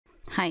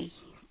Hi,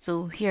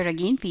 so here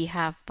again we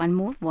have one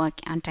more work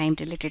and time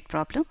related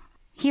problem.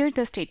 Here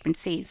the statement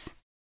says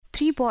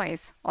 3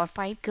 boys or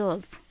 5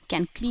 girls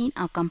can clean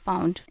a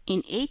compound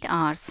in 8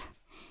 hours.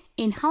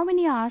 In how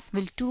many hours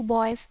will 2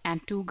 boys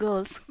and 2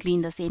 girls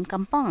clean the same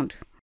compound?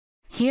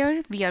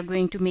 Here we are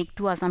going to make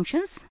two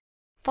assumptions.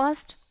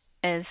 First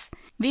is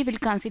we will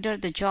consider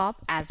the job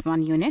as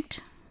one unit.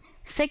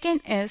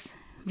 Second is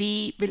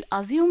we will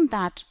assume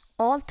that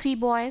all 3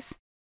 boys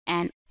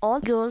and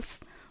all girls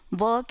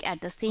work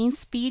at the same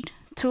speed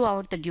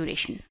throughout the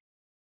duration,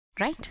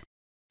 right?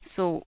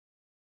 So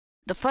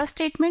the first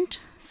statement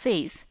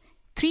says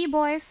 3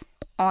 boys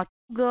or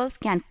 2 girls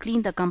can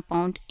clean the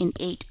compound in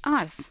 8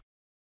 hours.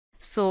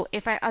 So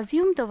if I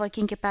assume the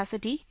working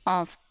capacity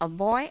of a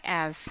boy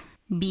as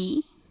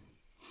B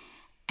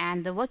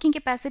and the working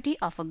capacity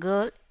of a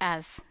girl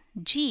as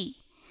G,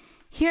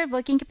 here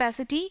working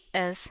capacity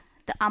is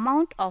the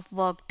amount of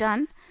work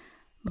done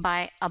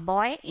by a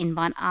boy in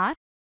 1 hour,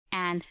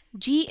 and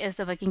G is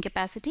the working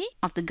capacity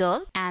of the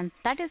girl, and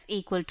that is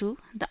equal to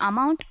the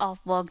amount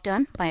of work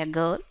done by a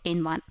girl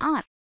in 1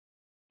 hour.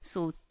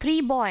 So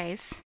 3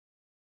 boys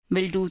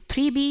will do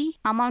 3B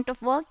amount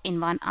of work in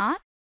 1 hour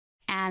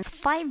and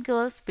 5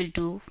 girls will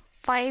do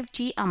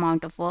 5G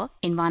amount of work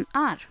in 1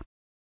 hour.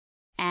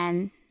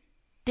 And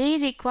they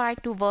require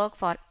to work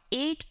for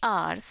 8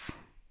 hours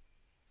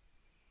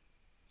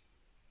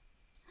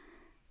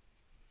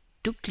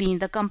to clean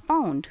the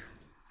compound,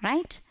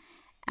 right?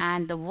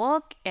 And the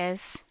work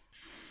is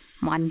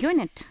 1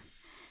 unit.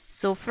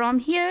 So from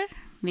here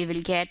we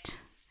will get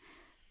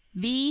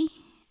B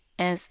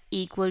is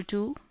equal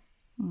to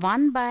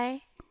 1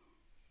 by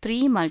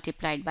 3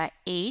 multiplied by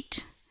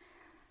 8,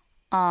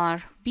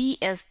 or B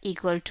is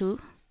equal to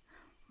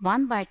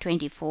 1 by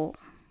 24.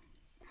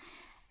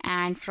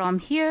 And from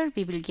here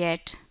we will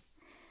get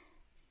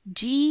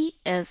G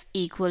is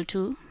equal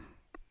to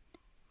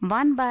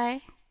 1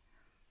 by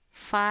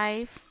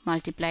 5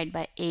 multiplied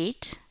by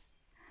 8,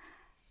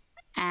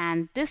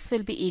 and this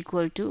will be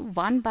equal to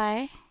 1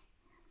 by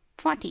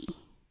 40,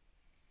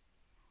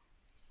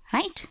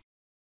 right?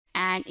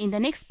 And in the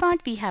next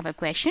part we have a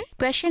question.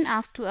 Question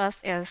asked to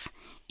us is,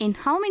 in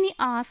how many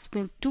hours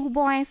will 2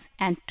 boys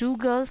and 2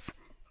 girls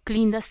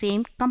clean the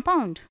same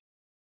compound?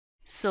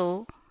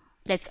 So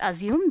let's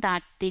assume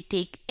that they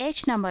take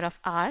H number of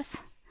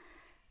hours.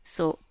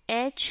 So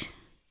H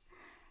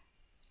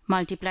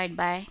multiplied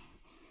by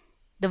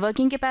the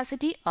working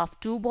capacity of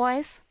 2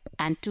 boys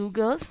and 2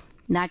 girls,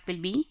 that will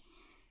be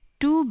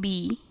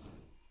 2B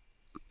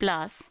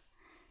plus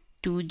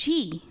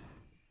 2G,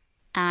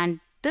 and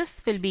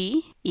this will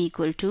be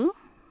equal to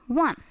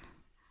 1,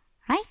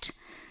 right?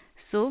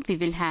 So we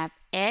will have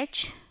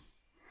H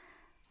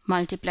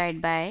multiplied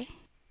by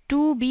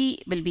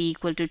 2B will be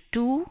equal to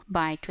 2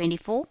 by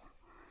 24.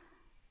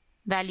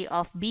 Value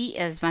of B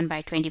is 1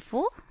 by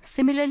 24.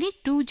 Similarly,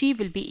 2G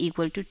will be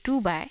equal to 2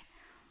 by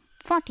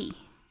 40.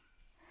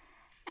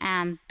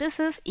 And this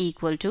is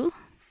equal to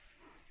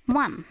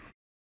 1,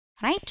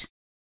 right?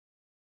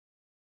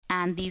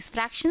 And these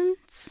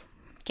fractions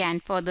can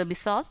further be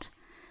solved.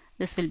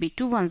 This will be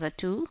 2 ones are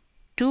 2,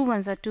 2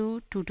 ones are 2,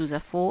 2 twos are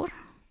 4.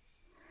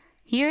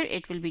 Here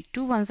it will be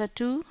 2 ones are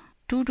 2,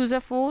 2 twos are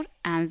 4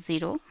 and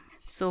 0.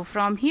 So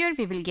from here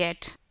we will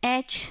get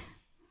H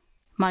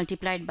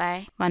multiplied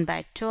by 1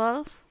 by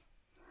 12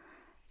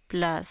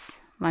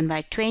 plus 1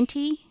 by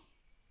 20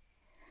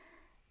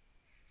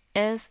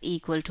 is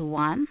equal to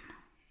 1,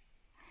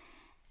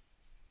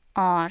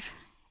 or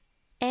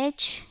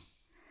H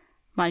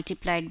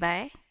multiplied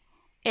by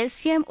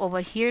LCM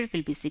over here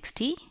will be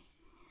 60.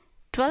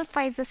 12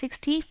 5s are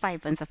 60,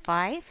 5 1s are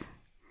 5,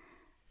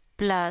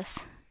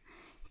 plus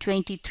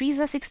 23s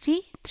are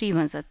 60, 3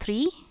 1s are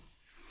 3,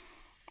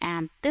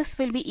 and this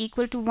will be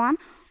equal to 1,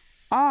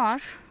 or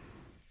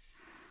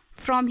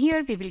from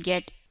here we will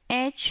get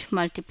H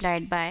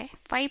multiplied by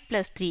 5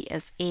 plus 3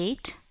 is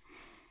 8,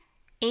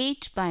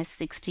 8 by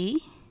 60,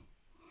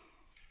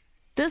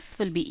 this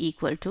will be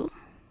equal to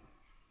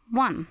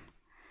 1,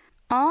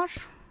 or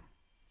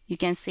you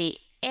can say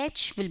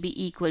H will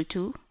be equal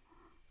to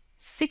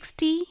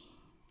 60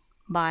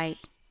 by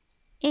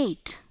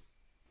 8.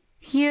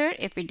 Here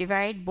if we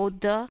divide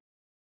both the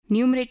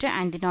numerator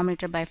and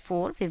denominator by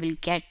 4, we will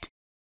get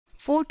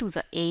 4 2s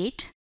are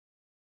 8,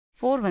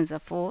 4 1s are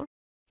 4,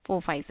 4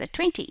 5s are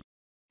 20.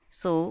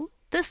 So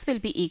this will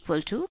be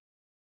equal to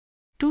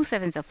 2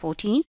 7s are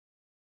 14,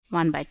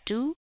 1 by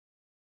 2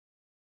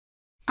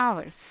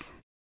 hours.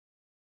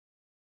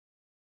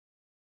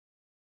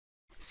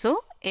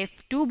 So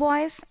if 2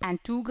 boys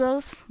and 2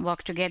 girls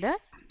work together,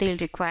 they'll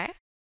require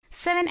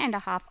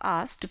 7.5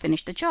 hours to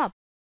finish the job.